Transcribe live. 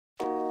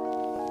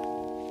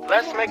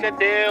Let's make a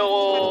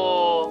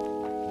deal.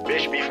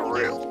 Bitch, be for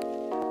real.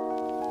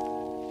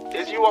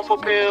 Is you off a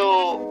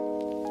pill?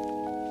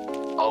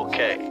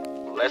 Okay.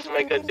 Let's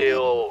make a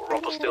deal.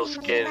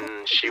 Rumpelstiltskin.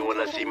 She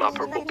wanna see my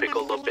purple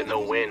pickle up in the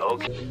wind.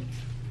 Okay.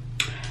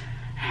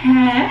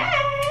 Hey.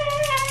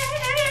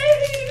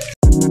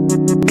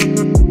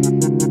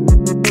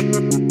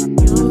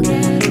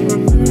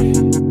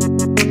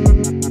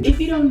 If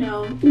you don't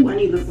know, ooh, I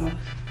need lip gloss.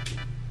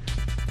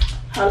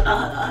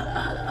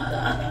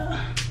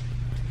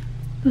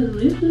 The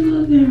lips is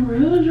looking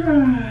real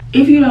dry.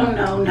 If you don't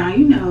know, now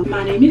you know.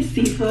 My name is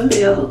SIFA.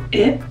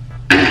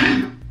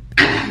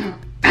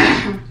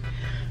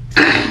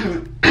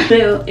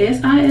 Spelled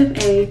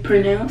S-I-F-A,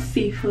 pronounced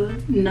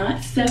SIFA,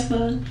 not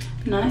SIFA,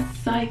 not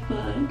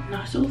SIFA,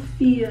 not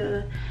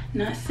Sophia,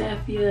 not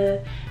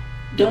Safia.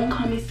 Don't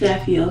call me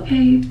Safia,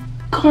 okay?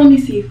 Call me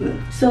SIFA.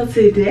 So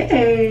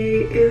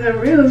today is a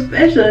real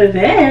special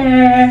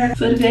day.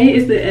 So today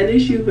is the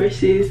LSU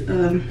versus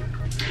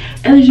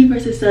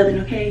Southern,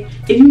 okay?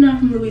 If you're not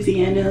from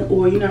Louisiana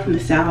or you're not from the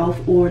South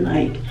or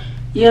like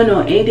you don't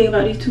know anything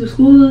about these two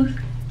schools,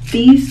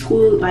 these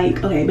schools,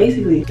 like, okay,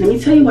 basically, let me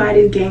tell you why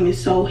this game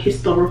is so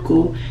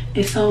historical,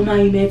 it's so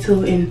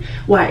monumental, and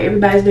why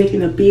everybody's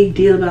making a big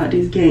deal about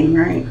this game,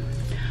 right?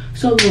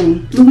 So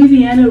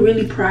Louisiana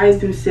really prides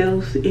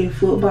themselves in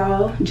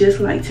football, just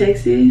like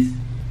Texas.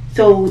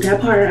 So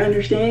that part I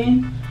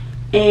understand.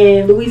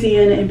 And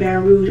Louisiana and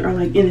Baton Rouge are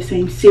like in the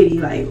same city,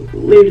 like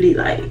literally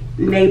like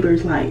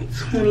neighbors, like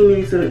 20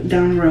 minutes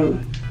down the road.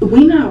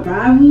 We not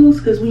rivals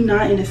because we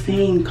not in the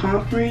same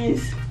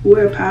conference.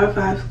 We're a Power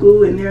 5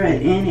 school and they're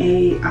an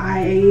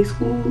NAIA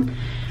school.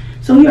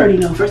 So we already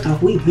know, first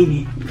off, we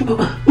winning.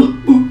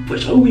 For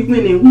sure we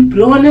winning. We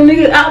blowing them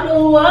niggas out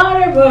the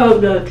water,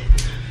 bro.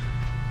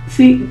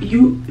 See,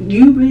 you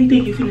really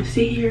think you finna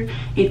sit here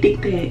and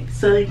think that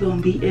Southern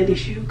gonna beat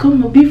LSU?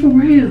 Come on, be for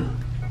real.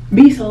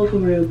 Be so for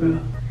real, bro.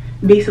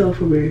 Be so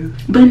for real.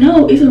 But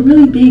no, it's a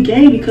really big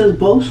game because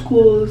both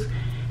schools,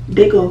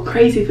 they go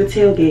crazy for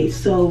tailgates.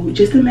 So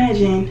just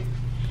imagine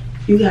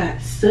you got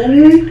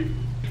Southern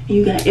and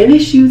you got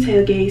LSU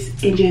tailgates,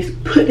 and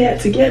just put that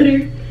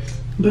together.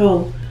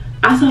 Bro,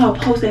 I saw a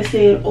post that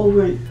said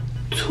over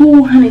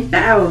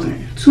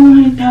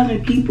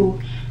 200,000 people.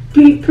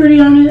 Pretty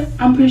honest,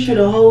 I'm pretty sure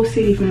the whole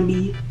city gonna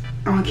be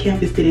on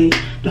campus today.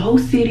 The whole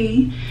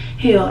city.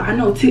 Hell, I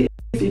know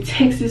in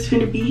Texas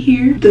finna be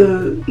here.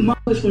 The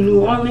mothers from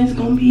New Orleans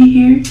gonna be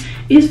here.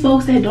 It's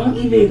folks that don't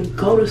even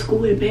go to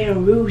school in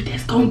Baton Rouge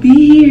that's gonna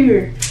be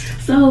here.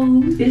 So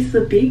this is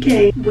a big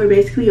game. We're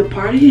basically a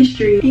part of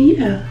history. And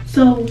yeah,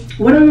 so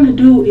what I'm gonna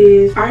do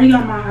is, I already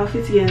got my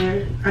outfit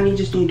together. I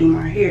just need to do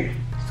my hair.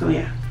 So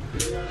yeah.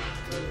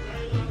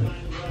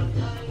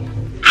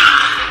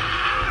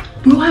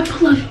 Bro, I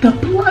plucked the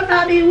plug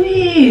out of the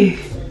wig.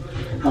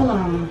 Hold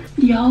on.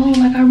 Yo,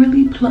 like I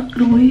really plucked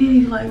the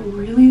wig, like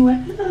really well.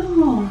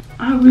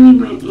 I really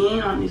went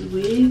in on this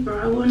wig, bro.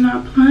 I was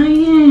not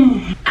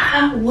playing.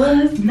 I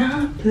was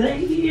not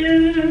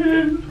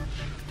playing.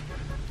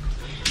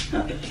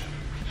 Okay.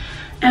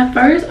 At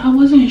first, I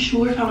wasn't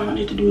sure if I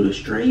wanted to do it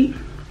straight,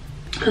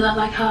 because I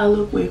like how I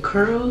look with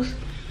curls.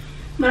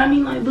 But I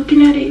mean, like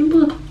looking at it,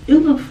 it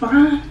looked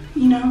fine,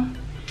 you know?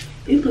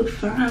 It looked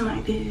fine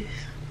like this.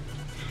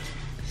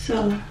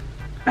 So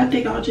I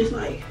think I'll just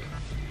like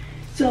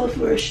sell it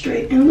for a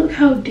straight. And look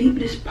how deep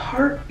this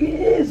part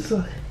is.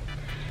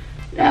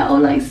 That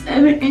was like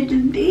 7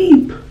 inches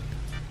deep.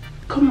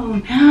 Come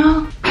on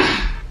now.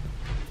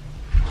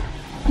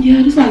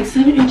 Yeah, it's like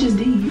 7 inches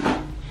deep.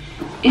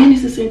 And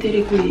it's a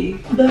synthetic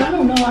wig. But I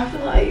don't know,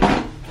 I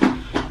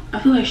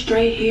feel like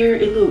straight hair,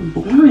 it look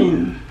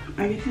boring.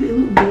 I guess it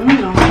look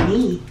boring on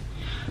me.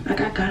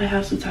 Like I gotta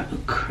have some type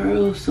of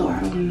curls, so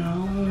I don't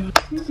know.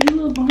 It's a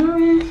little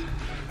boring.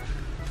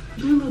 A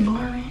little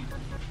boring.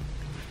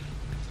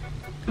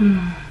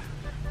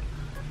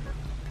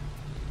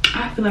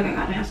 I feel like I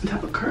gotta have some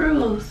type of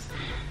curls,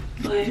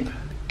 but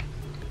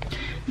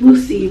we'll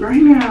see.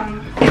 Right now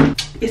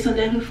it's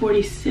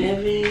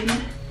 11:47.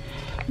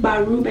 By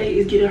Rouge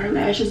is getting her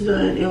lashes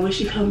done, and when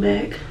she come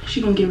back,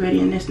 she gonna get ready,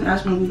 and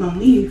that's when we gonna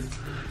leave.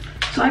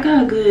 So I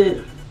got a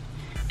good,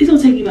 it's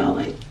gonna take me about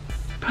like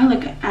probably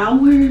like an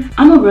hour.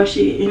 I'm gonna rush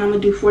it, and I'm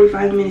gonna do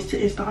 45 minutes to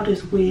install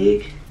this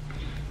wig.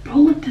 Bro,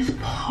 look, this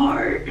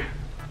part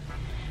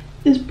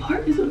is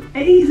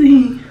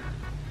amazing.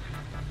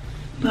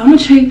 But I'm gonna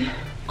check.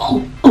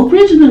 Oh,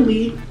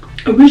 originally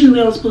I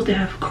was supposed to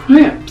have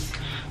crimps,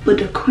 but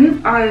the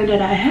crimp iron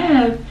that I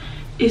have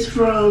is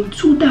from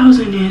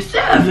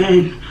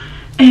 2007,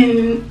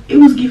 and it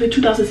was giving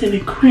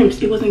 2007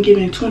 crimps. It wasn't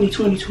giving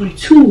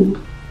 2022.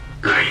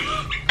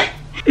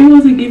 It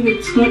wasn't giving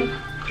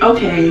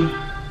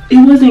it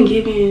wasn't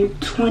giving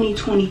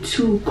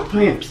 2022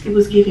 crimps. It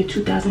was giving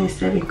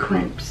 2007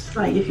 crimps,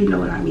 like, if you know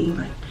what I mean.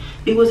 Like,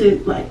 it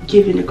wasn't like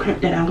giving the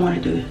crimp that I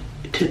wanted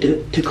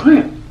to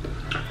crimp.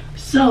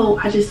 So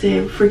I just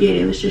said, forget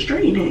it, let's just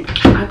straighten it.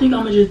 I think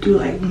I'm gonna just do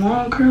like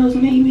long curls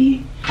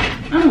maybe,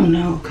 I don't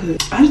know, cause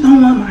I just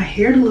don't want my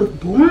hair to look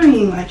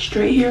boring. Like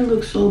straight hair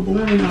looks so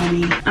boring on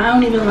me. I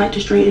don't even like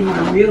to straighten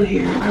my real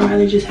hair. I'd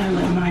rather just have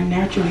like my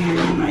natural hair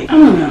and like, I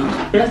don't know.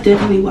 That's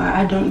definitely why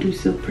I don't do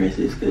silk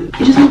presses, cause it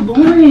just looks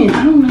boring.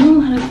 I don't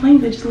know how to explain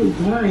it, it just looks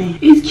boring.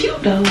 It's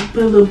cute though,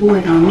 but a little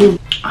boring on me.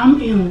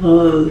 I'm in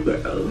love,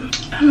 bro.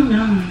 I don't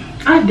know.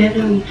 I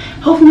definitely,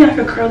 hopefully I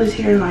could curl this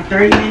hair in like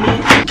 30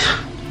 minutes.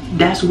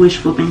 That's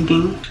wishful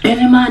thinking. And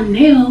then my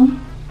nail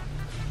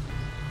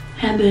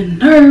had the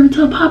nerve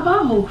to pop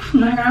off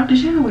when I got out the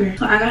shower.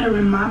 So I gotta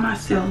remind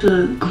myself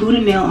to glue the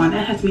nail on.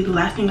 That has to be the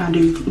last thing I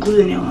do, glue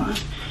the nail on.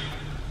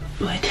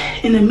 But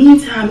in the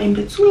meantime, in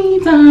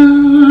between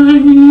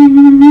time,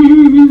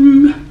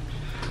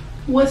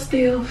 what's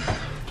stiff?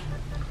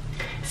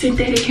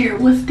 Synthetic hair,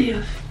 what's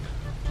stiff?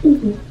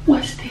 Ooh,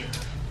 what's stiff?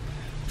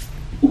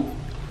 Ooh.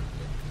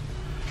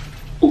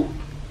 Ooh.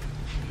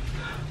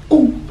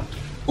 Ooh.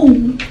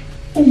 Ooh.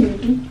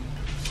 Ooh.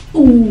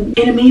 Ooh.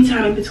 In the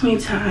meantime, in between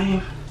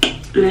time,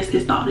 let's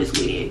install this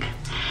wig.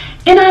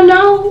 And I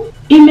know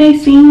it may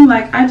seem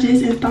like I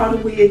just installed a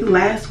wig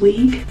last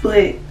week,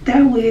 but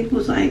that wig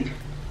was like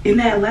in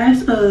that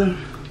last in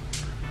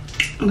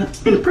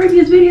the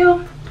previous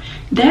video,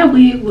 that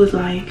wig was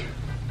like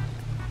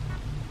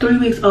 3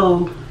 weeks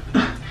old.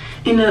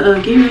 In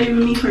the getting ready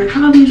with me for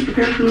college,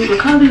 preparing for me for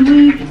college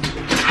wig,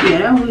 yeah,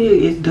 that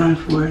wig is done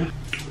for.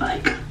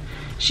 Like,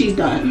 she's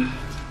done.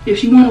 If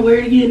she want to wear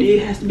it again,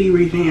 it has to be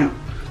revamped.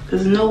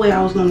 There's no way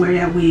I was gonna wear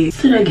that wig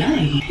to the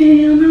game.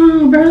 Hell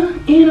no, bro.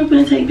 And I'm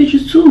gonna take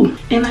pictures too.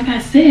 And like I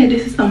said,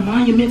 this is a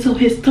monumental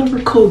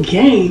historical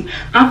game.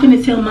 I'm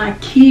gonna tell my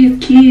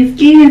kids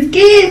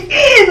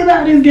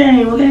about this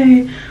game,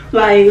 okay?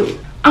 Like,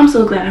 I'm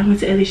so glad I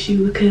went to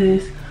LSU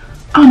because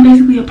I'm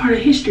basically a part of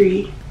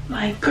history.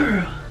 Like,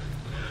 girl,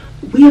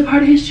 we a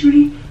part of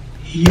history,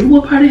 you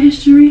a part of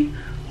history,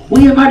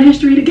 we a part of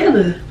history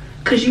together.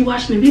 Cause you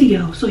watching the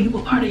video, so you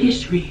a part of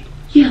history.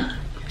 Yeah.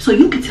 So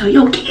you can tell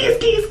your kids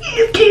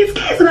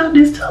about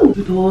this too.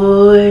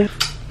 Boy,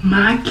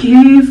 my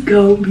kids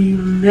gonna be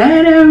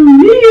mad at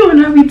me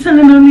when I be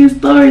telling them these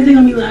stories. They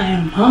gonna be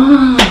like,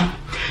 Mom,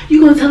 you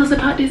gonna tell us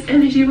about this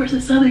LSU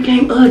versus Southern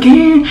game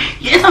again?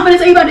 Yes, I'm gonna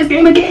tell you about this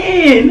game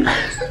again.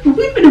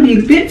 We gonna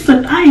be bits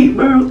tonight,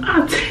 bro.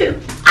 I tell.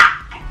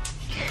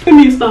 Let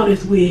me install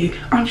this wig.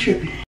 I'm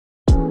tripping.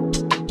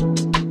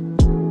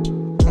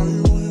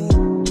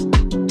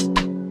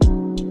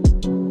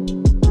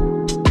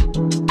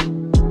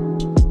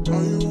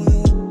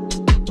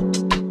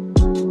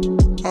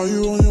 Are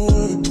you on your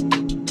way?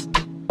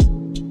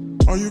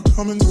 Are you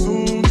coming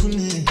soon to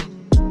me?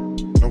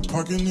 No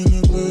parking in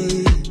LA,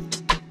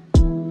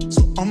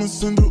 so I'ma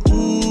send an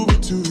Uber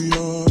to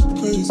your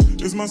place.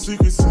 Is my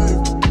secret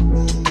safe?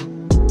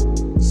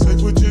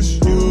 Safe with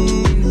just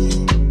you and me.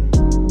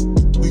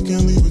 We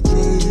can't leave a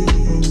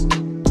trace.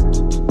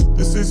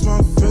 This is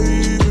my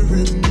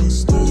favorite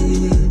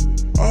mistake.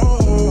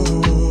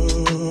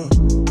 Oh,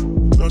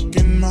 look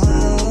in my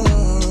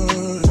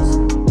eyes.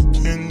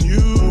 Can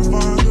you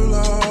find the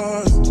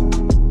light?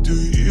 Do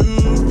you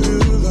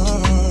feel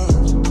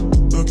alive?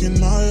 Look in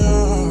my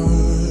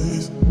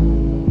eyes.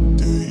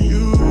 Do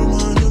you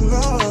mind the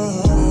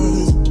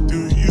lies? Do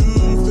you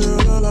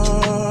feel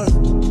alive?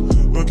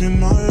 Look in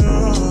my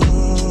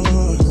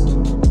eyes.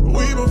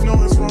 We both know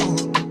it's wrong,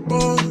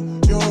 but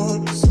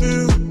you're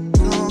still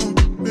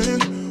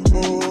coming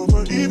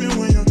over. Even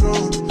when you're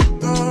gone,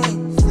 the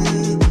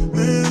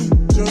feeling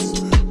just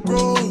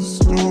grows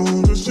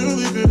stronger. She'll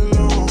leave it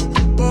alone,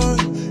 but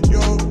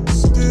you're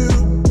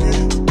still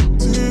getting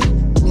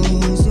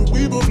closer.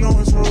 We both know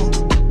it's wrong,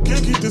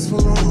 can't keep this for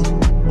long.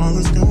 All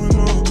that's going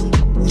on,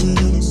 put it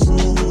in a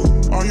song.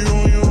 Are you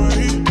on your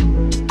way?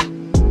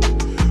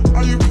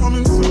 Are you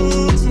coming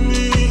soon to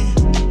me?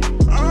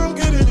 I'm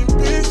getting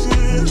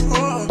impatient.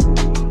 Oh,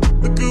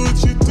 look at what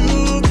you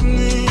do to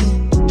me.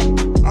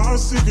 Our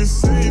secret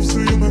safe, so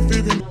you're my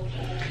favorite.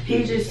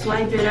 He just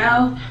swiped it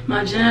out.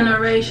 My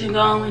generation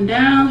going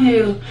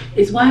downhill.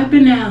 It's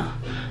wiping out.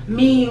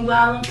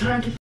 Meanwhile, I'm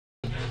turned to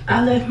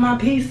I left my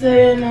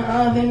pizza in the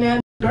oven that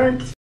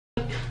burnt to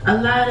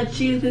a lot of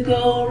cheese to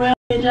go around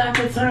and I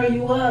can turn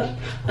you up.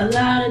 A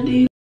lot of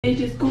these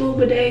bitches cool,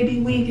 but they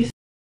be weak as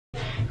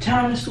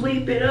trying to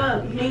sweep it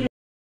up. Need it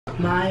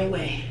my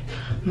way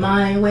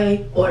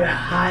or the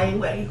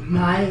highway.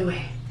 My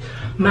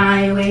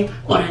way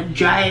or the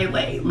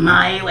driveway.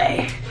 My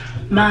way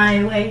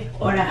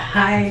or the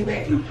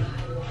highway.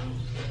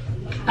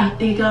 I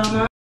think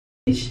I'm on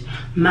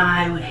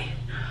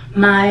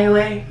my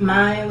way.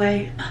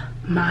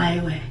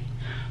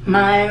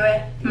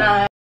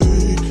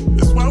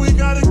 That's why we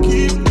gotta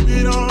keep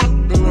it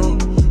on below.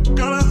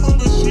 Got a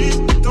hunger sheet,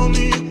 don't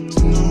need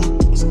to know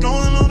what's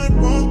going on. It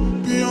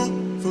won't be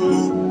on for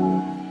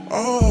long.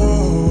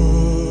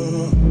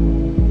 Oh,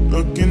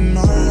 look in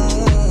my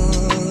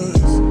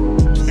eyes.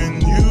 Can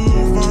you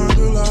find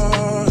the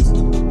lies?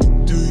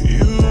 Do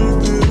you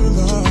feel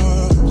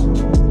alive?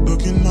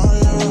 Look in my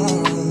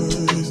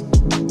eyes.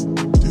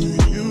 Do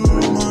you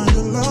mind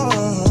the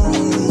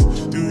lies?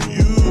 Do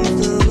you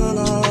feel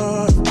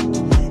alive?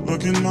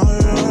 Look in my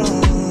eyes.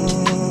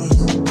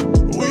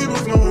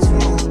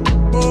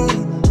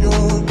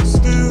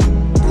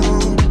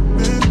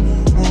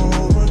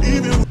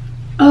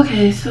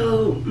 Okay,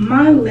 so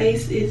my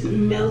lace is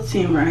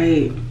melting,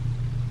 right?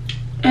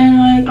 And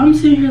like I'm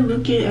sitting here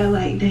looking at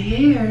like the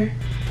hair,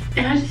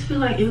 and I just feel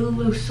like it would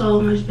look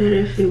so much better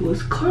if it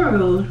was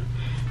curled.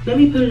 Let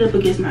me put it up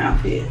against my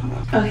outfit.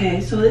 Okay,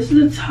 so this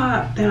is the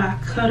top that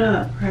I cut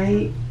up,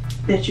 right?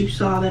 That you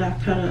saw that I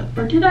cut up.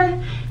 Or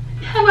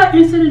have I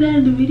inserted that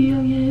in the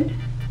video yet?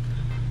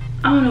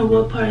 I don't know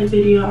what part of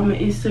the video I'm gonna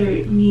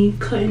insert me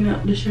cutting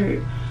up the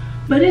shirt,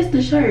 but it's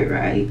the shirt,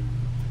 right?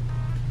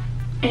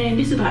 And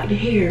this is like the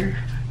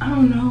hair. I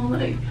don't know,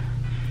 like,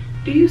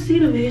 do you see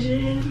the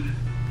vision?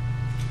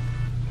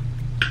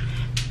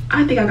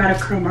 I think I gotta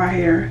curl my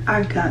hair.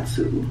 I got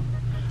to.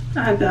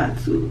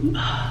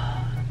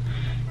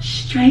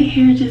 Straight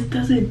hair just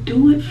doesn't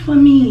do it for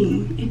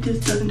me. It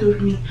just doesn't do it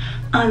for me.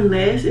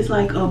 Unless it's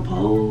like a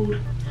bold,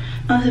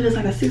 unless it's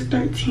like a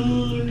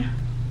 613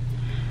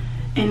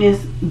 and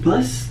it's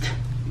bust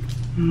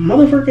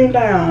motherfucking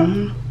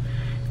down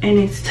and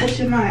it's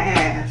touching my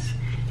ass.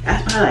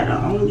 That's probably like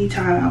the only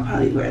time I'll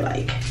probably wear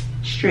like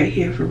straight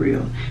hair for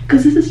real.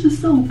 Cause this is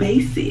just so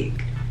basic.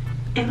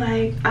 And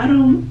like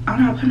I'm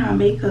not putting on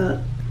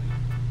makeup.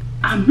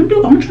 I'm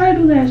gonna try to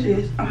do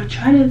lashes. I'm gonna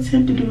try to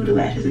attempt to do the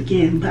lashes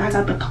again, but I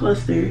got the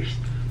clusters.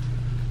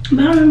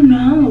 But I don't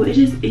know.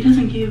 It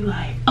doesn't give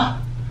like, oh,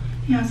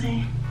 you know what I'm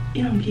saying?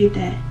 It don't give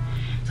that.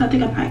 So I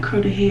think I might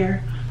curl the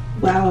hair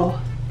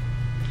while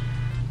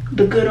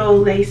the good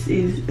old lace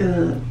is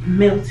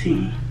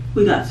melting.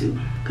 We got to,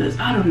 cause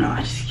I don't know.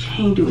 I just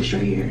can't do it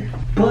straight hair.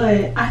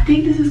 But I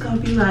think this is gonna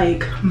be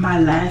like my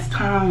last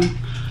time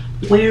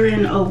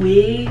wearing a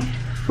wig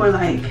for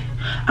like,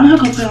 I'm not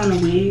gonna put on a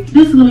wig.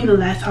 This is gonna be the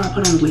last time I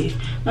put on a wig.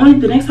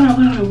 The next time I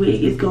put on a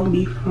wig is gonna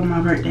be for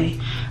my birthday.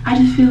 I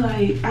just feel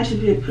like I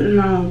just been putting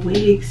on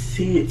wigs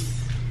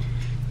since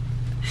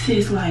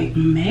like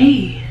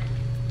May?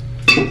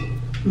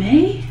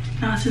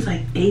 No, since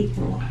like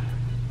April.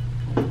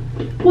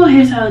 What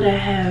hairstyle did I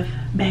have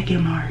back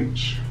in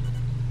March?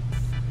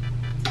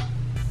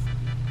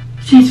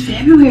 Since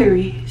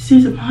February,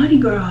 since Mardi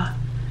Gras.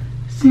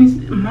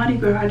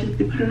 I just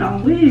been putting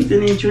on wigs,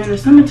 and then during the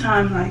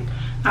summertime, like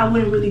I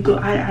wouldn't really go.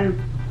 I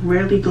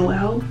rarely go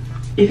out.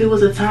 If it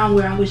was a time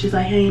where I was just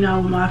like hanging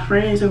out with my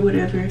friends or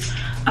whatever,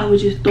 I would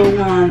just throw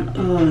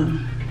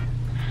on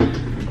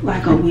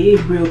like a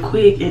wig real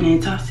quick and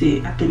then toss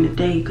it at the end of the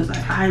day. Because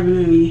like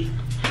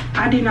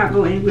I did not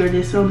go anywhere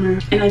this summer,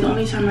 and like the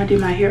only time I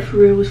did my hair for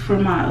real was for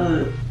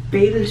my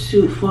bathing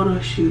suit photo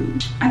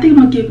shoot. I think I'm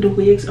gonna give the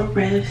wigs a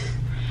rest,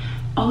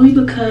 only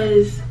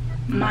because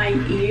my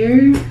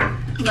ear,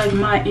 like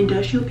my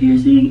industrial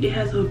piercing, it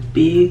has a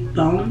big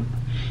bump,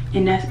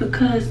 and that's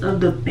because of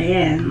the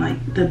band.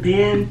 Like the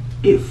band,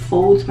 it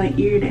folds my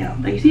ear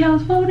down. Like, you see how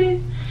it's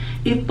folded?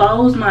 It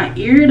folds my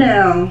ear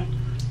down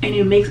and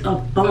it makes a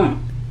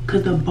bump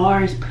because the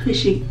bar is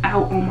pushing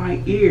out on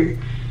my ear.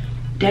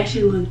 That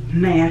shit look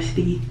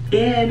nasty,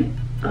 and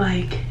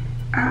like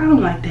I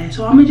don't like that.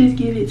 So I'm gonna just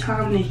give it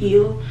time to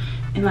heal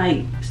and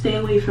like stay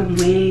away from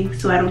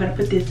wigs, so I don't gotta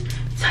put this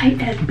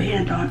tight ass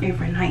band on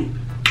every night.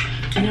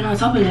 And then on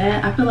top of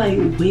that, I feel like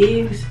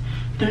wigs,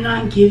 they're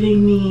not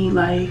giving me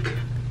like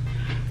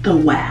the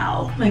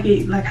wow, like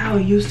how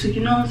it used to,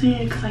 you know what I'm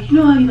saying? Cause like, you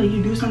know how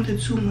you do something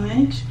too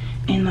much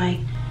and like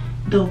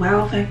the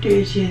wow factor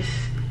is just,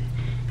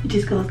 it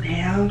just goes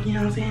down, you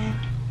know what I'm saying?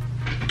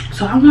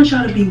 So I want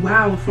y'all to be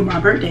wild for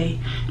my birthday,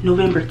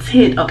 November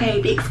 10th,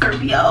 okay, big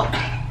Scorpio.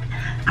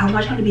 I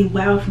want y'all to be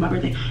wild for my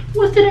birthday.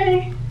 What's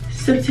today?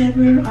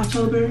 September,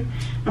 October.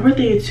 My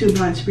birthday is 2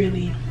 months,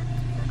 really.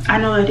 I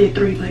know I did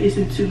 3, but it's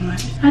in 2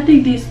 months. I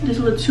think this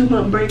little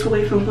 2-month break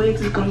away from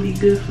wigs is gonna be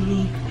good for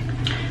me.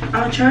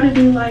 I'll try to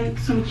do like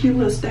some cute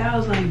little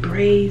styles like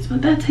braids,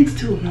 but that takes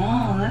too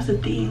long. That's the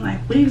thing.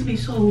 Like wigs be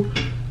so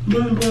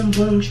boom, boom,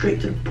 boom,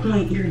 straight to the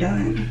point, you're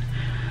done.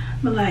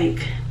 But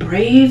like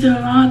braids and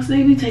locks,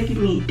 they be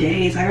taking me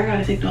days. Like I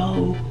gotta take the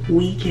whole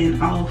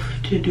weekend off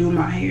to do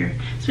my hair,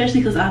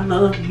 especially because I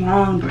love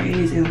long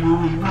braids and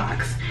long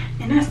locks,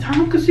 and that's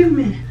time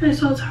consuming. That's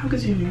so time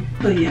consuming.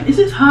 But yeah, is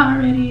this hot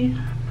already?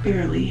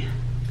 Barely.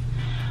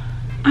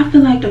 I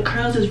feel like the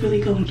curls is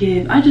really gonna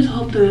give. I just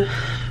hope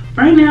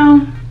right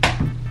now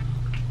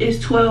it's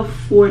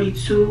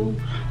 12:42.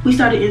 We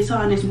started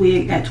installing this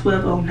wig at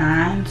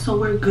 12:09, so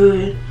we're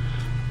good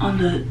on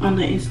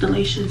the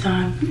installation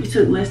time. It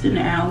took less than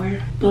an hour,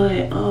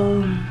 but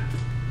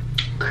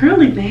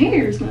curling the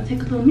hair is gonna take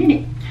a little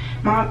minute.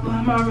 I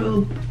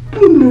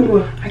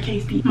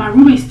can't speak. My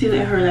roommate's still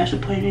at her lash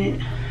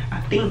appointment. I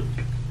think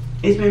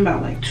it's been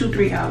about like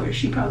 2-3 hours.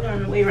 She probably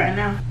on the way right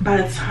now. By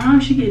the time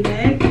she get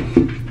back,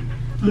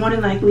 more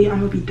than likely I'm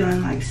gonna be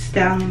done like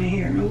styling the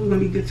hair and we're gonna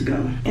be good to go,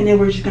 and then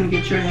we're just gonna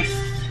get dressed.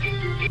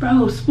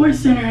 Bro, Sports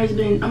Center has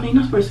been, I mean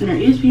not Sports Center,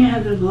 ESPN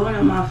has been blowing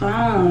up my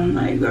phone,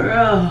 like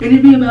girl, and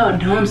it be about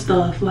dumb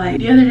stuff. Like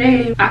the other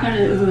day I got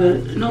a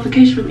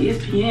notification from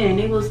ESPN.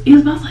 It was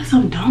about like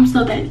some dumb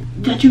stuff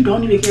that you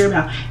don't even care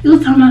about. It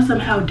was talking about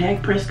somehow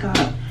Dak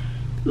Prescott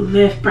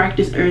left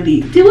practice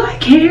early. Do I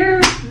care?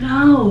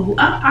 No.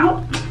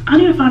 I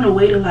need to find a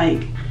way to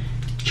like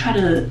try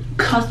to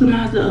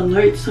customize the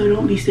alerts so it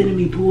don't be sending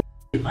me bull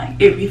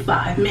like every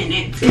 5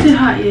 minutes. Is it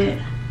hot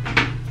yet?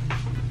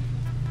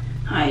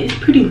 Alright, it's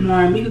pretty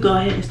warm. We could go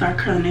ahead and start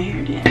curling the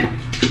hair then.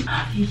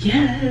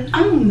 Yes,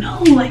 I don't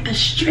know, like a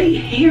straight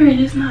hair, it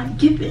is not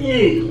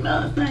giving.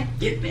 No, it's not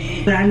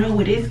giving. But I know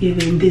what is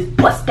giving. This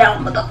bust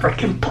down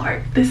motherfucking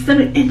part. This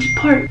 7-inch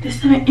part. This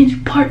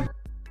 7-inch part.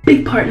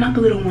 Big part, not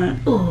the little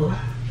one. Oh,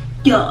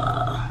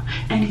 yeah.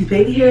 And these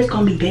baby hairs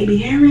gonna be baby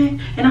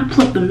hairing. And I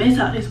plucked the mess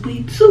out of this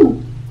weed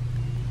too.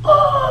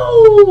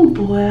 Oh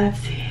boy, I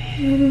tell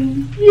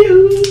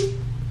you.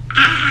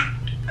 Ah.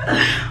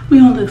 We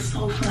gonna look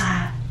so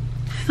fly.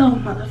 So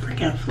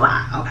motherfucking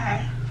fly,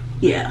 okay?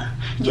 Yeah,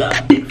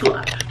 big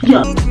fly,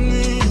 yeah.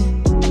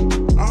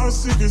 Our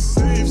secret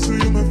safe, so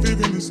you're my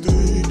favorite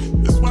mistake.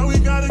 That's why we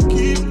gotta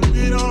keep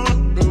it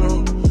on the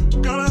low.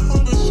 Got a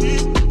hunger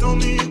sheep, don't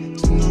need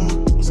to know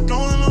what's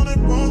going on. It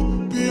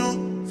won't be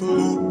on for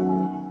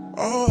long.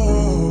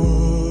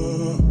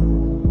 Oh,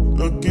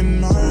 look in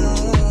my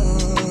eyes.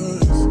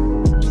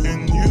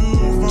 Can you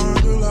find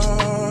the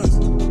lies?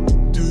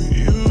 Do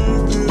you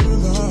feel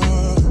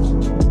alive?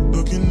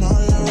 Look in my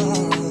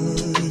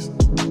eyes.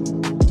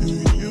 Do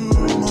you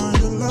mind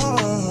the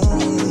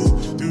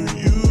lies? Do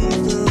you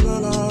feel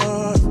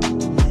alive?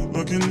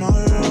 Look in my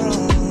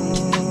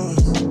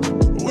eyes.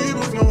 We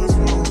both know it's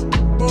wrong,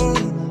 but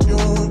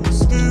you're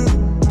still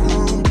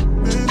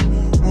coming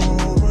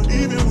over.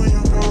 Even when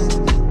you're gone,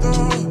 the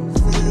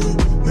feeling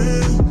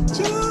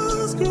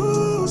just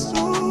grows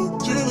strong.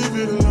 You leave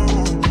it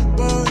alone,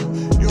 but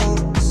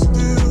you're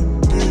still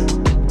getting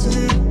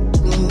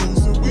close.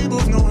 So we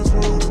both know it's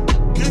wrong.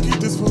 Can't keep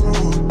this for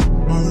long.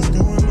 While it's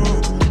going on,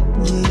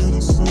 put it in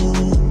a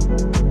song.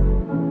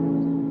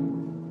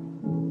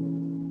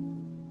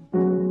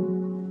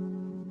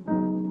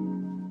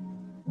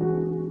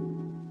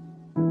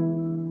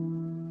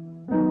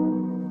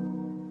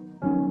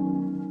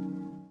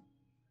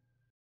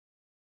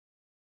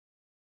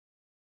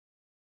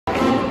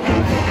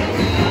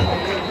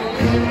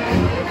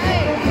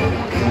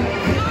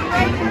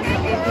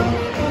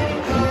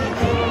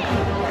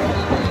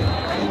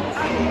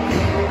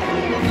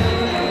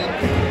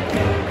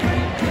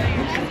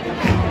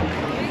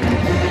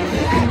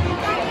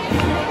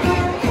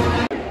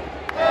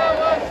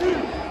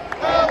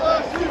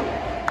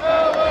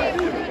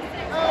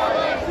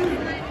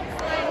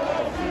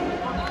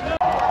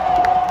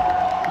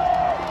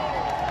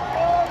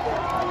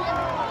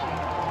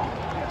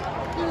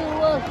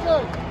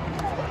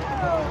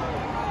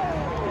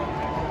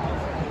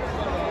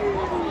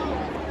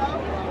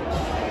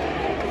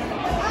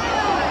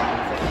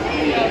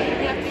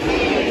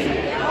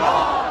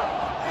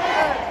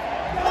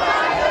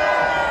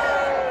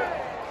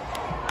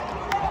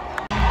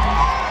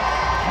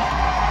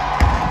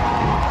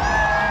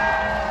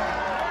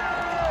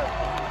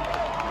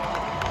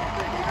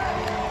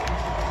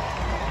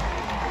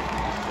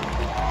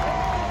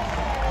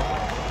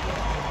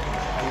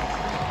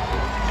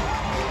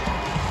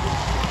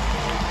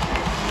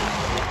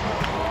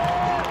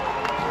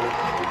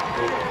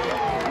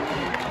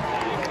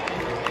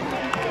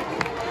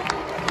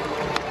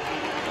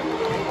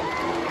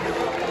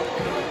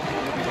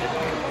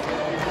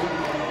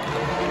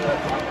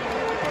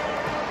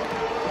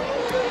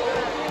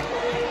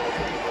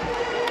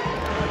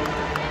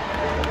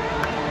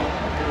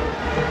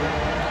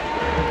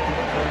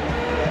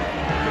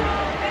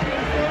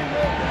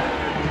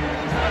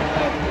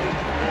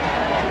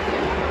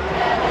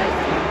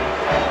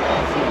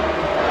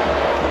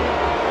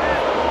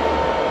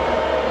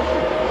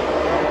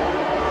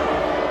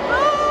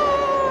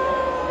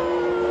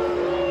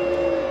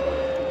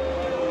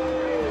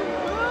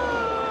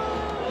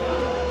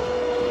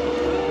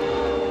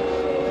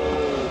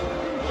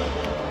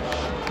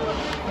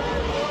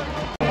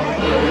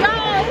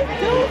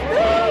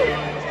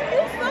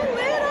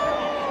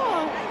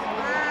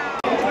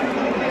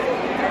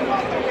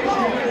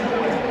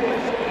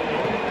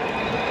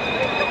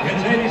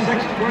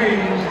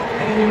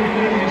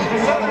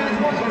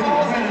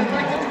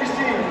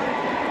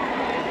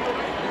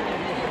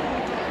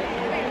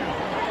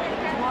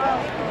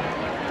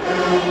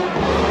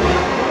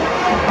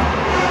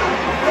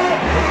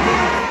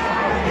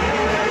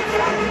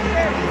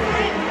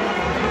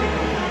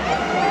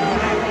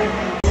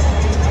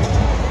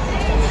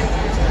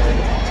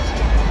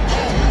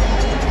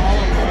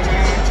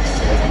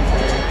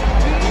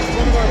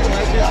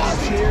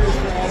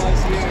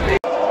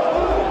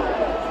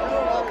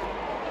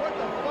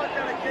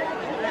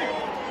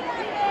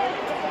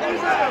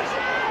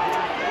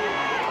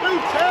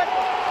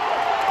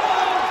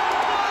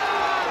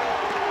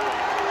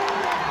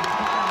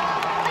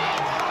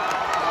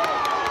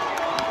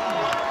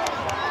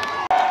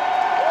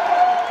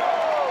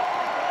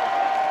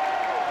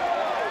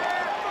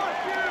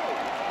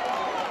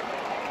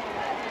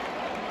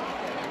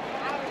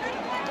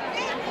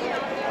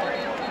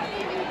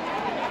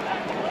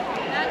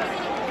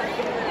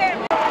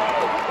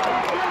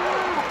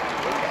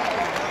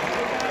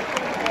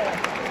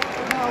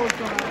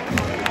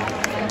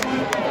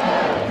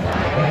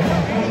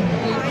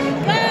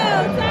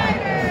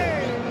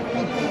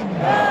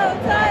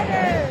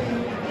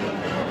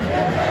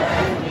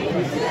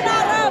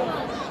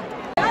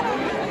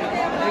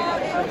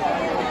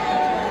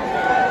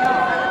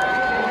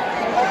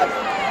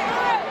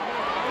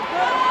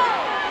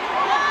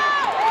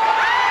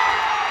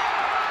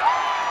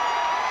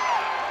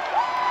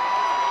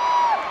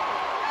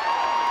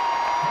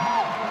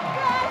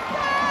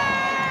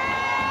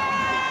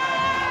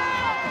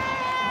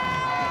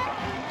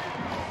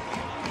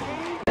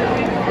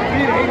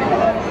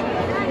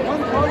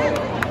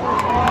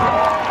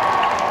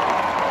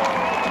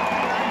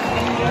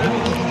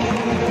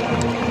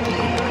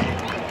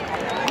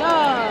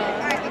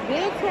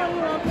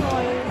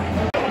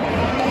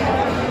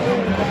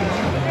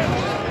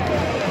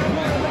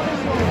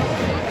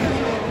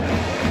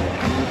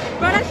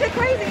 that shit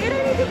crazy. It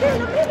ain't even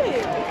been a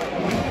minute.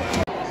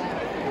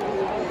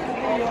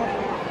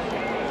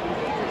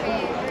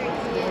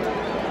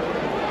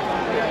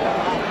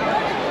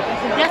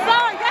 Yes,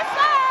 sir. Yes,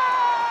 sir.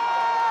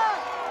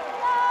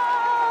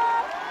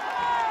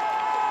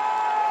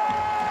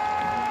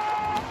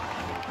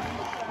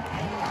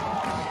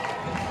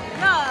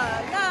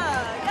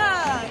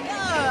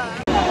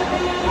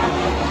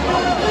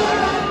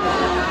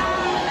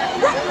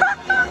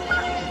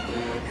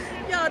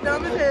 Y'all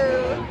dumb as hell.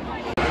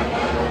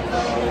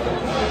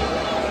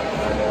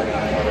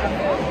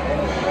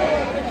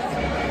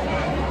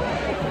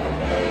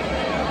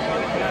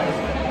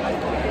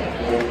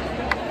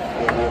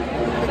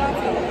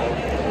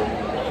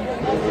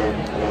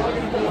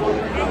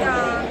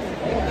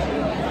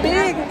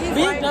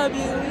 Big W.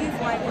 He's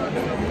white.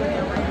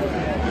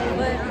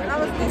 But I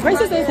was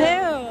racist as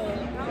hell.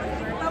 I was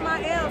thinking about my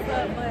L's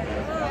up, but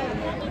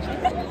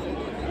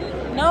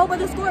no, but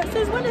the score.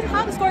 Since when did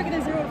how the score get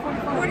a 0 to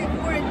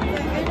 44?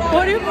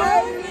 44.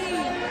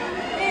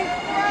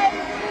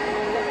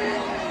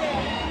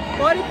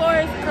 44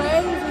 is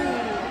crazy.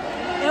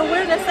 And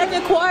we're in the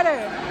second quarter.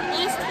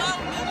 It's 12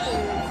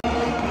 minutes.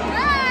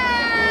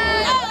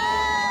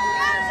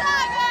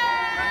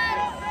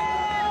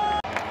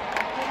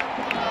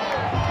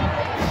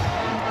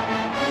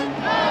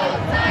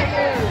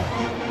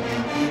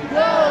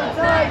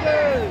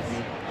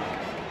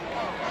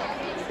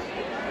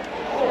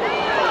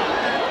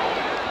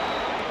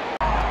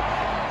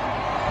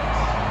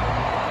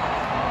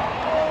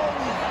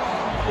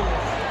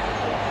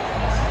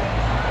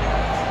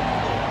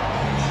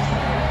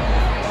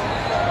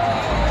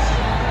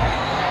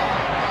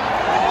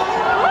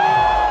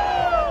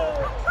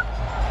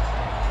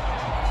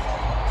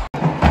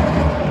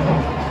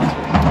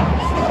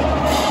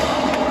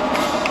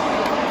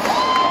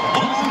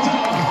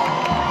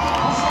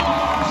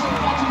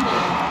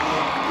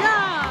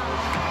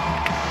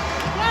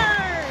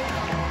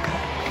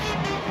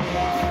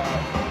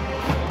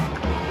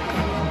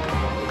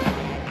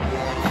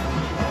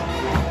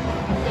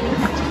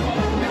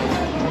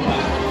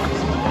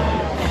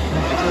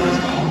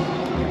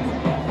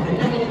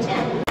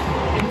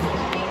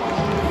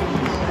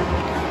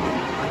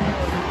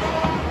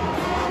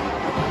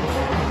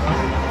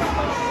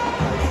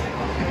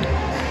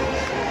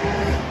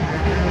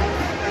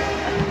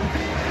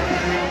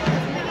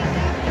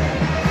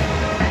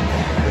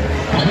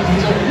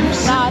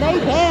 Nah, they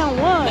down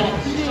one.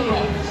 Yes,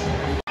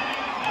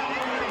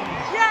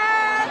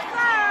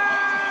 sir.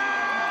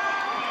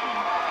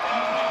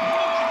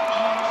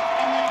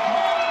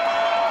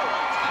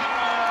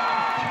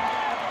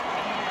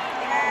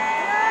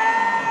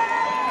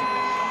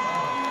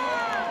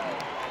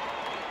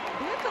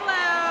 It's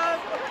loud.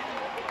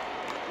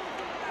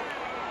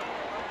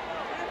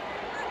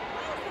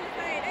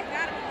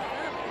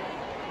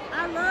 I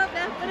love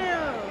that for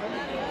them.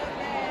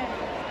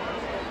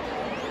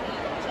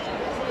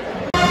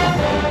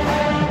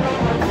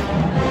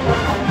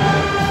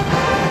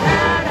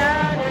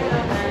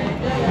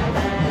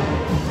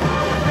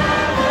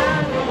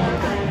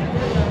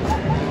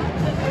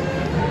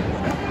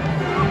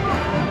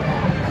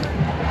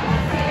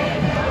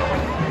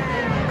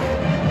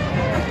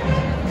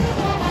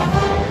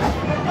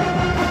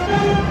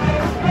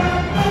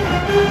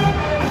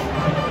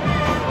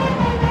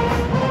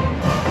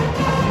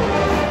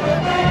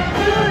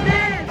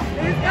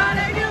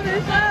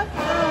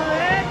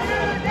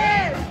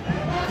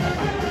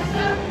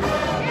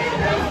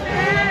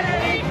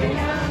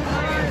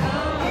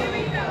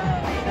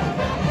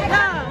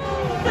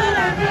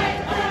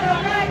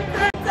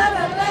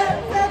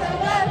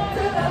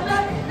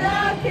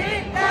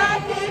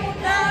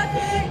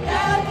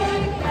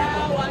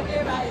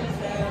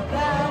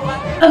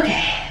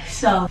 Okay,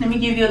 so let me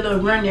give you a little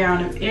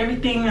rundown of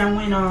everything I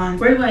went on.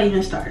 Where do I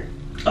even start?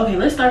 Okay,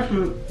 let's start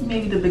from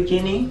maybe the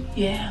beginning.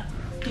 Yeah,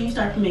 can you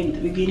start from maybe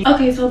the beginning?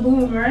 Okay, so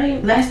boom,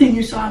 right? Last thing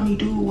you saw me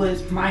do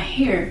was my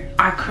hair.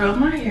 I curled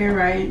my hair,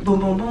 right?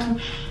 Boom, boom,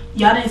 boom.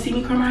 Y'all didn't see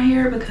me curl my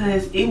hair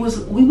because we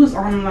was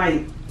on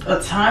like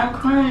a time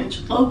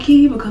crunch, low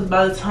key, because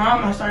by the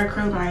time I started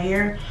curling my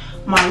hair,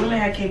 my roommate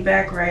had came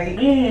back, right?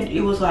 And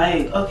it was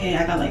like, okay,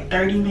 I got like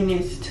 30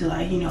 minutes to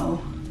like, you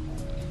know,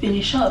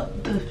 finish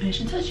up the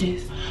finishing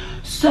touches.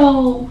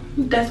 So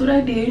that's what I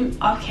did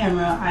off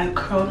camera. I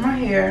curled my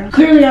hair.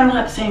 Clearly I don't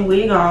have the same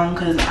wig on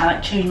because I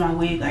like change my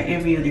wig like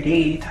every other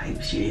day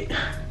type shit.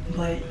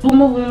 But boom,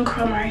 boom, boom,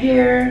 curl my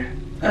hair.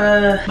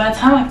 By the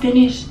time I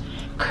finished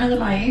curling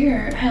my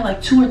hair, I had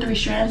like 2 or 3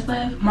 strands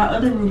left. My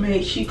other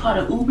roommate, she called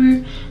an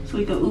Uber so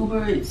we could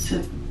Uber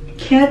to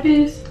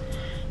campus.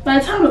 By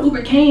the time the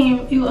Uber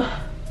came,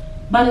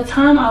 by the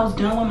time I was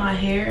done with my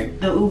hair,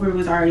 the Uber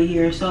was already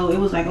here. So it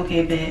was like,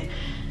 okay, bet,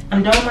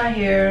 I'm done with my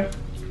hair.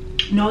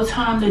 No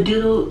time to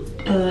dibble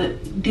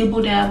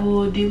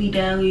dabble, dilly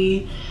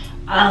dally.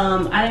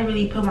 I didn't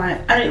really put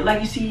my, like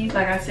you see,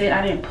 like I said,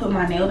 I didn't put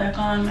my nail back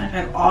on. Matter of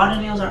fact, all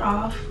the nails are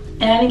off.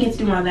 And I didn't get to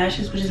do my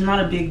lashes, which is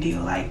not a big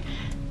deal. Like,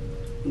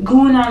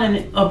 gluing on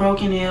a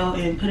broken nail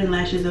and putting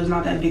lashes was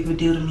not that big of a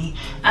deal to me.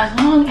 As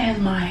long as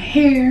my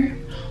hair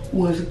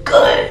was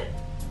good,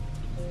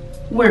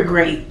 we're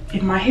great.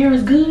 If my hair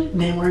is good,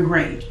 then we're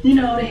great. You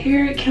know, the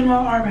hair came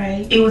out all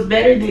right. It was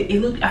better than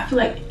it looked. I feel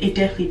like it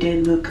definitely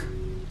did look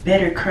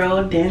better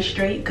curled than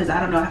straight, because I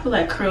don't know, I feel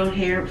like curled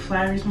hair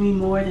flatters me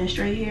more than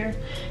straight hair.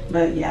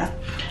 But yeah,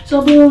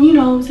 so boom, you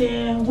know what I'm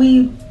saying,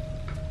 we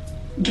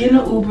get in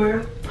an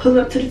Uber, pull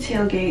up to the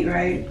tailgate,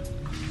 right?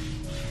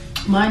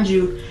 Mind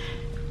you,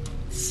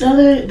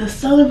 the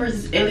Southern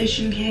versus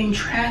LSU game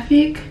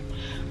traffic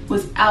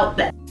was out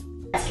the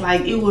ass.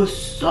 Like, it was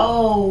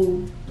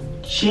so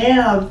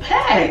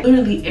jam-packed.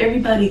 Literally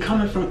everybody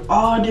coming from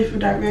all different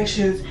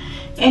directions,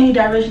 any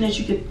direction that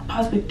you could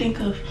possibly think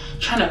of,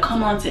 trying to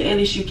come onto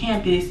LSU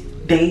campus.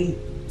 They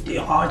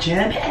all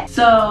jam-packed.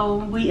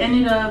 So we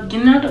ended up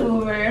getting out the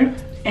Uber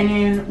and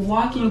then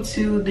walking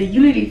to the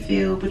Unity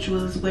Field, which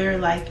was where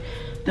like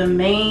the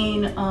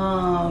main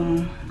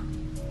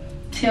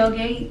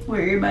tailgate,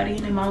 where everybody and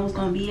their mom was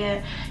gonna be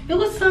at. It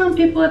was some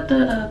people at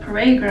the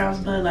parade grounds,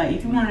 but like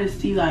if you wanted to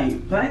see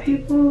like black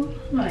people,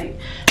 like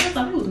I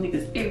thought it was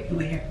niggas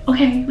everywhere.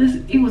 Okay,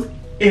 listen, it was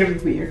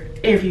everywhere,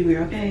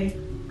 okay,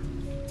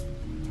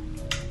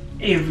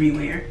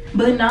 everywhere.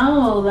 But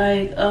no,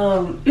 like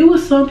it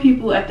was some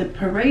people at the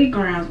parade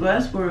grounds, but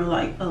that's where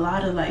like a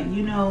lot of like,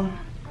 you know,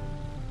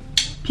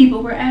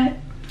 people were at.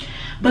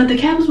 But the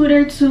Caps were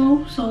there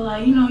too, so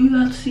like, you know, you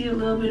got to see a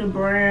little bit of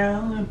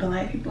brown and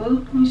black people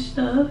and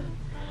stuff.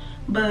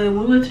 But when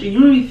we went to the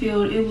Unity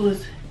Field, it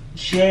was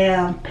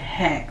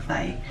jam-packed.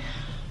 Like,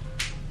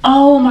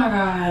 oh my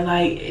god,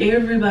 like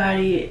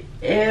everybody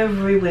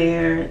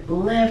everywhere,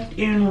 left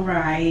and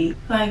right.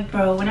 Like,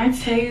 bro, when I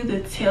tell you the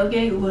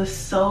tailgate was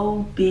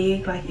so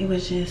big, like it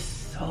was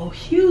just so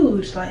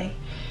huge. Like,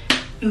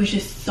 it was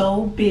just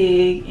so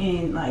big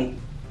and like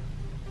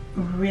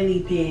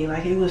really big.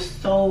 Like, it was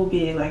so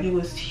big, like it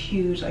was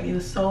huge, like it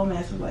was so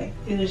massive, like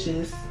it was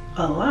just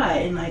a lot.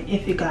 And like,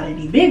 if it got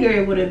any bigger,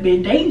 it would have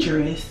been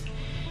dangerous.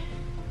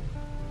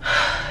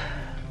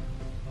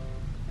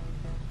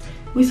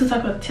 We still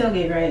talk about the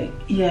tailgate, right?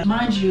 Yeah,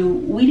 mind you,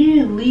 we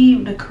didn't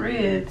leave the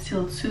crib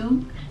till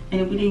 2,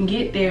 and we didn't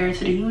get there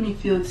to the Unity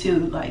Field till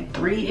like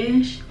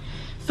 3-ish,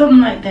 something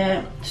like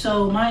that.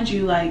 So mind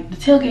you, like the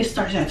tailgate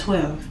starts at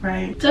 12,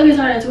 right? Tailgate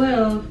starts at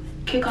 12,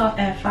 kickoff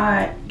at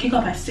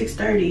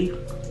 6:30,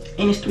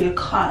 and it's 3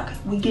 o'clock.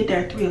 We get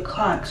there at 3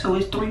 o'clock, so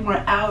it's 3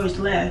 more hours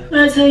left.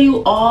 When I tell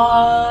you,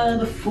 all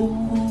the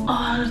food,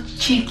 all the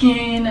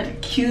chicken that the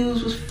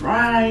cubes was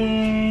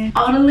frying,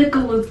 all the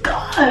liquor was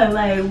gone.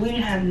 Like, we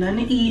didn't have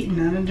nothing to eat,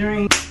 nothing to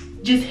drink.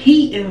 Just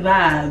heat and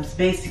vibes,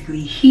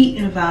 basically, heat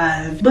and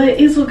vibes. But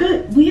it's so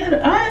good. We had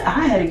I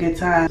had a good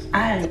time. I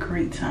had a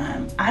great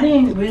time. I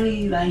didn't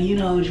really, like, you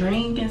know,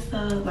 drink and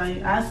stuff.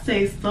 Like, I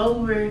stayed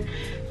sober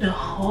the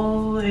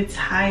whole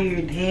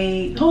entire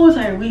day, the whole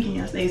entire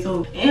weekend. I stayed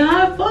sober and I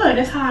had fun.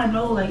 That's how I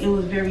know, like, it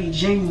was very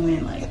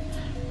genuine. Like,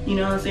 you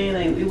know what I'm saying?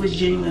 Like, it was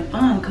genuine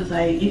fun. Cause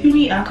like, if you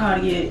need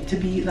alcohol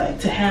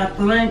to have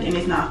fun, and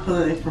it's not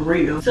fun for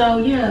real. So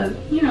yeah,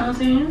 you know what I'm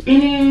saying?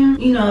 And then,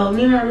 you know,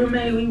 me and my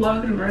roommate, we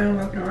walking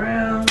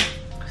around,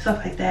 stuff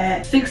like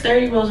that.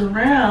 6:30 rolls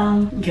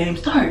around, game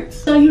starts.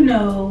 So, you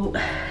know,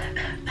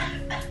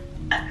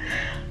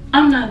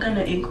 I'm not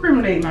gonna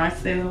incriminate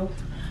myself,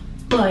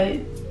 but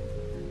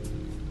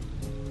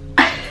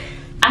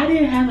I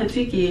didn't have a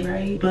ticket,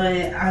 right?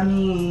 But I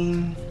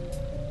mean,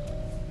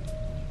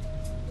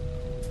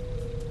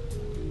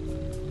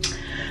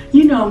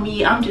 you know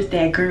me, I'm just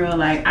that girl.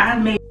 Like, I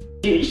make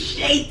it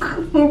shake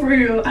for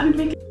real. I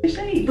make it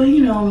shake. But you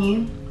know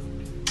me.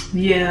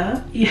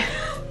 Yeah.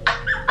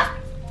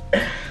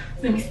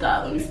 Let me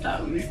stop.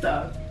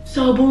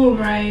 So boom,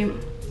 right?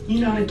 You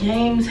know, the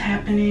game's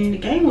happening. The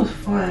game was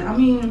fun. I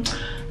mean,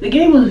 the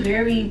game was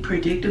very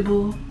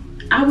predictable.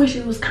 I wish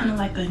it was kind of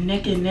like a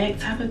neck and neck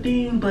type of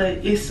thing, but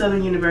it's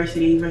Southern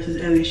University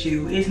versus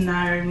LSU. It's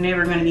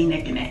never gonna be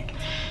neck and neck.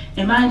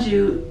 And mind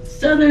you,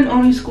 Southern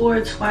only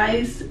scored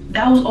twice.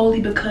 That was only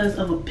because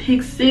of a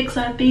pick 6,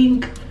 I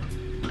think.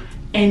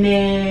 And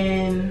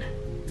then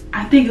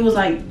I think it was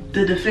like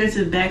the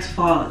defensive back's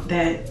fault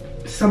that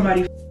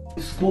somebody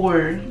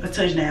scored a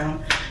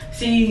touchdown.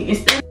 See,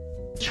 instead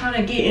of trying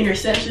to get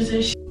interceptions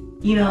and shit,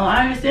 you know,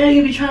 I understand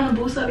you be trying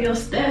to boost up your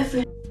stats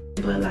and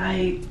shit, but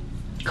like,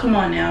 come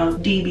on now,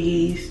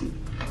 DBs.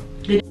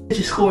 They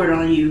just scored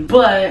on you.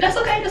 But that's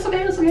okay.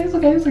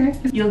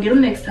 You'll get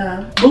them next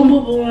time. Boom,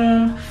 boom,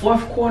 boom.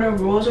 4th quarter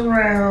rolls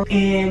around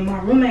and my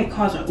roommate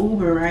calls an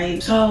Uber,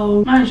 right?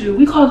 So mind you,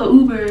 we call the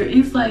Uber,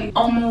 it's like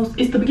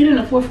it's the beginning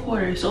of 4th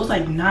quarter, so it's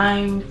like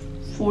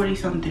 9:40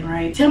 something,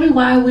 right? Tell me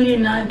why we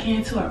did not get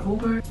into our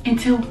Uber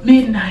until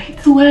midnight.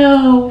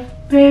 12,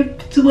 babe,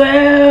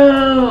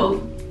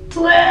 12.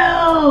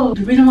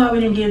 The reason why we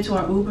didn't get into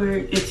our Uber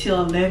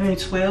until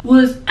 11:12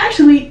 was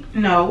actually,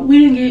 no, we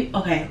didn't get,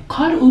 okay,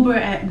 called the Uber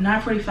at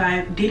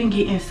 9:45, didn't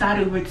get inside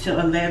the Uber till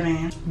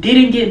 11,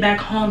 didn't get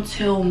back home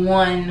till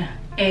 1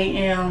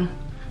 a.m.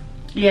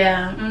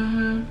 Yeah,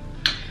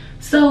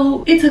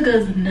 So it took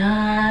us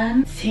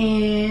 9,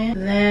 10,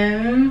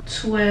 11,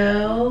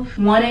 12,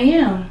 1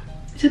 a.m.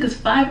 It took us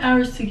 5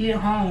 hours to get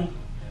home.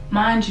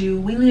 Mind you,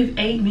 we live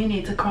 8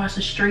 minutes across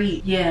the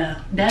street.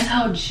 Yeah, that's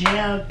how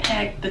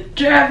jam-packed the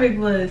traffic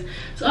was.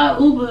 So our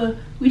Uber,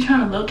 we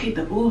trying to locate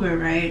the Uber,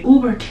 right?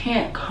 Uber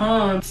can't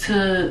come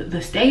to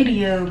the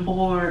stadium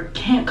or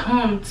can't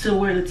come to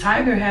where the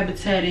tiger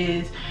habitat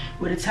is,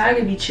 where the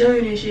tiger be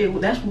chilling and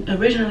shit. That's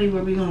originally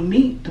where we gonna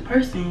meet the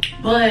person.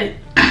 But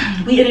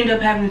we ended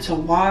up having to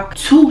walk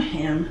to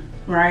him,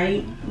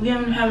 right? We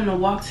ended up having to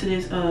walk to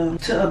this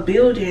to a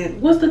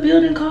building. What's the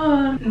building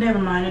called? Never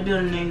mind, the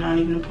building name not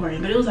even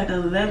important, but it was like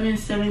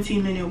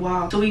 11-17 minute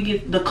walk, so we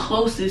get the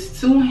closest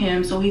to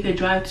him so he could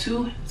drive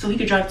to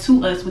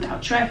us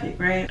without traffic,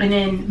 right? And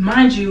then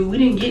mind you, we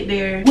didn't get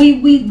there.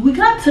 We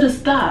got to the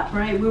stop,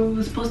 right, where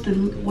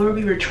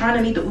we were trying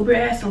to meet the Uber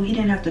at, so he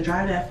didn't have to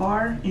drive that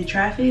far in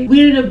traffic.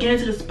 We ended up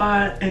getting to the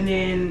spot, and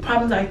then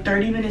probably like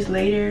 30 minutes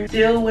later,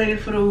 still waiting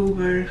for the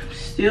Uber,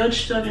 still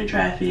stuck in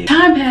traffic.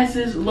 Time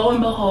passes, lo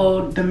and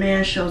behold, the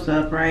man shows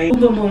up, right? Boom,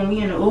 boom, boom,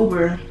 we in the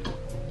Uber,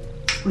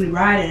 we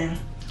riding.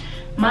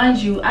 Mind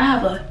you, I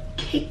have a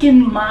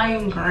kicking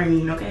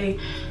migraine, okay?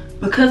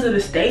 Because of the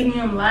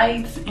stadium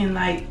lights, and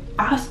like,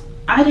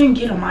 I didn't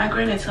get a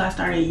migraine until I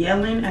started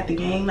yelling at the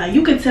game. Like,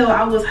 you could tell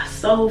I was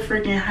so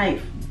freaking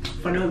hyped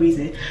for no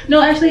reason.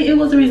 No, actually, it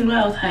was the reason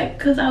why I was hyped,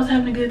 because I was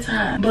having a good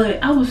time.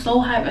 But I was so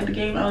hyped at the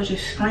game, I was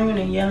just screaming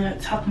and yelling at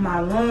the top of my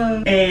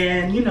lungs.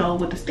 And you know,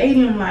 with the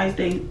stadium lights,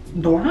 they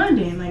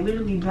blinding, like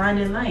literally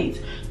blinding lights.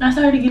 And I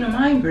started to get a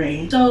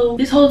migraine. So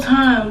this whole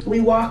time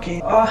we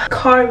walking,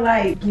 car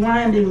light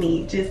blinding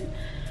me, just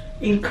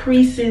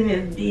increasing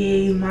this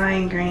big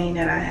migraine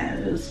that I had.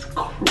 It was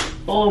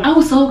cruel. I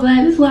was so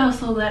glad. This is why I was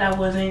so glad I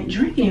wasn't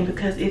drinking,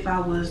 because if I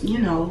was, you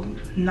know,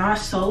 not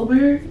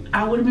sober,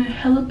 I would have been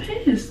hella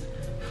pissed.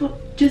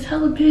 Just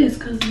hella pissed,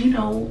 because you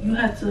know, you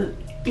have to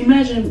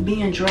imagine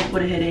being drunk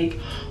with a headache,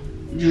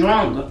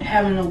 drunk,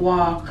 having to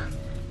walk.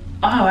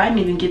 Oh, I didn't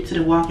even get to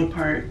the walking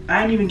part.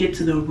 I didn't even get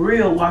to the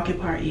real walking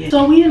part yet.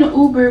 So we in the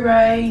Uber,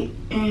 right,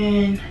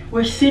 and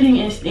we're sitting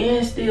in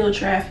standstill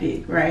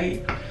traffic,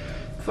 right,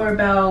 for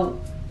about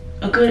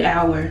a good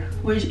hour.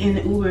 We're in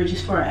the Uber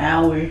just for an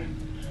hour,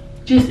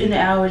 just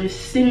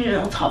sitting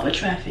on top of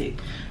traffic.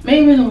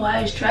 Main reason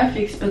why it's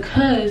traffic is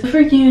because the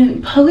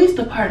freaking police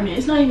department,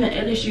 it's not even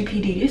LSU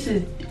PD, this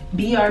is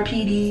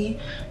BRPD.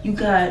 You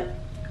got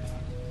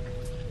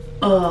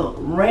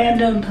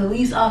random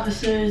police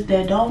officers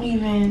that don't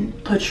even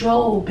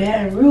patrol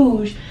Baton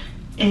Rouge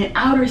and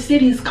outer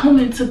cities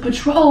coming to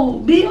patrol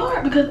BR,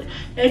 because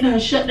they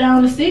done shut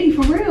down the city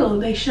for real.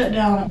 They shut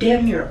down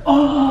damn near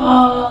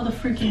all the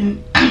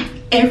freaking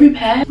every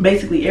path,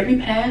 basically every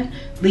path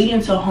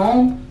leading to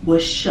home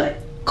was shut,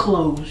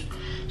 closed.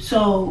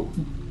 So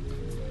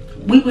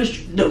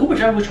the Uber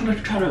driver was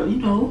trying to,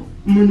 you know,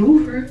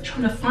 maneuver,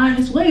 trying to find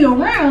his way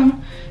around.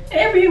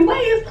 Every way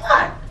is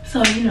blocked.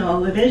 So, you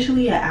know,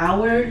 eventually an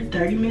hour,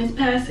 30 minutes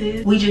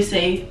passes. We just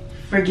say,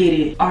 forget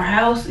it. Our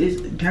house is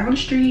down the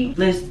street.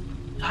 Let's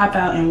hop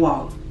out and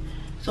walk.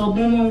 So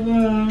boom, boom,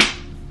 boom.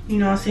 You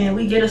know what I'm saying?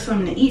 We get us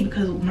something to eat,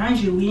 because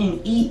mind you, we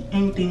didn't eat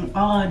anything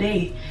all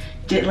day.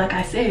 Just like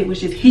I said, it was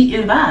just heat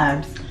and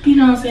vibes. You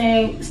know what I'm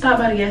saying? Stop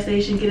by the gas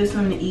station, get us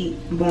something to eat,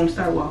 boom,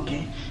 start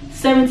walking.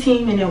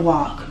 17-minute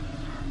walk.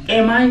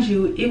 And mind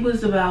you, it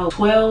was about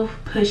 12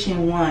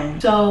 pushing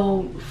 1.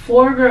 So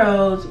 4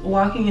 girls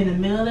walking in the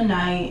middle of the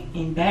night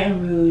in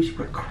Baton Rouge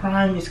where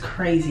crime is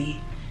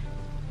crazy.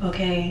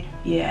 Okay,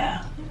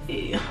 yeah.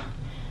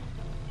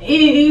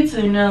 It's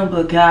nothing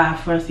but God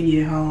for us to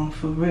get home,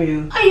 for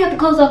real. Why you have to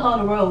close up all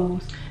the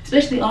roads,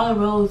 especially all the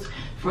roads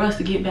for us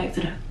to get back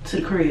to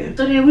the crib.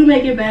 So then we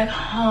make it back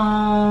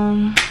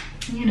home,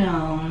 you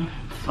know,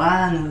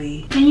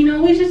 finally. And you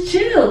know, we just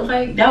chilled.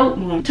 Like,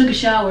 that took a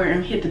shower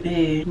and hit the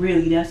bed.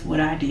 Really, that's what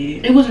I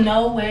did. There was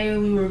no way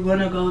we were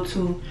gonna go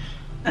to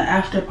an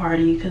after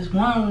party, because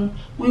one,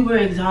 we were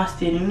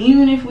exhausted, and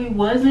even if we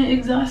wasn't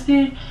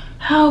exhausted,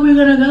 how are we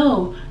gonna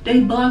go? They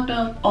blocked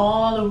off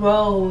all the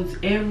roads.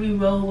 Every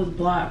road was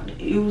blocked.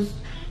 It was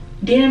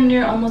damn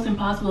near almost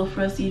impossible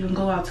for us to even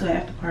go out to an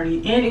after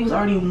party, and it was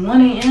already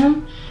 1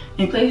 a.m.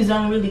 and places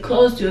don't really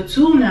close till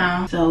 2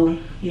 now. So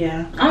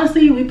yeah,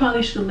 honestly, we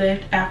probably should have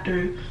left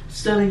after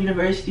Southern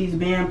University's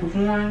band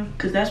performed,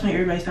 because that's when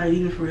everybody started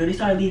leaving for real. They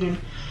started leaving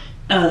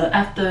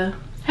after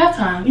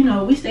halftime. You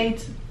know, we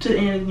stayed to the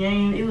end of the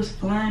game. It was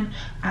fun.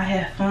 I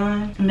had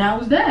fun, and that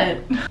was that.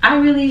 I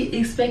really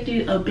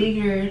expected a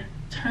bigger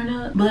turn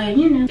up, but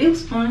you know, it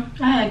was fun.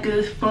 I had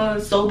good fun,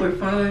 sober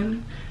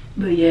fun.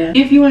 But yeah,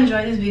 if you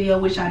enjoyed this video,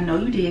 which I know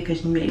you did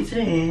because you made it to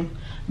the end,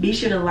 be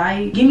sure to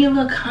like, give me a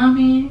little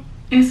comment,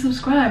 and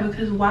subscribe,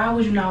 because why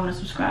would you not want to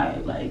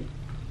subscribe? Like,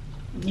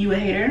 you a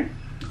hater?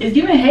 It's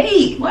giving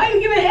hate. Why are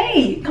you giving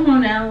hate? Come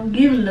on now,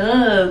 give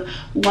love.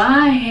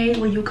 Why hate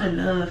when you could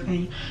love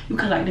and you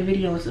could like the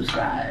video and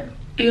subscribe?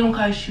 It don't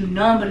cost you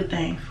none but a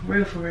thing, for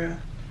real, for real.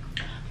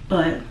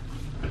 But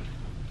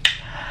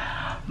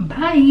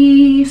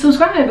bye.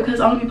 Subscribe, because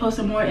I'm gonna be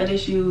posting more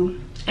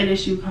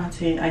LSU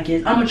content, I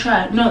guess. I'm gonna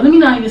try. No, let me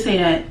not even say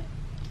that,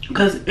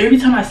 because every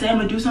time I say I'm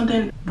gonna do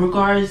something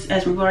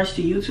as regards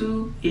to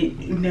YouTube, it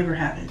never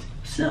happens.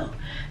 So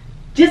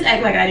Just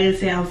act like I didn't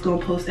say I was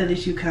gonna post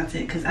LSU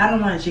content because I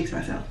don't want to jinx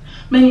myself.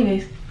 But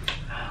anyways,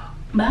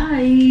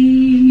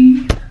 bye.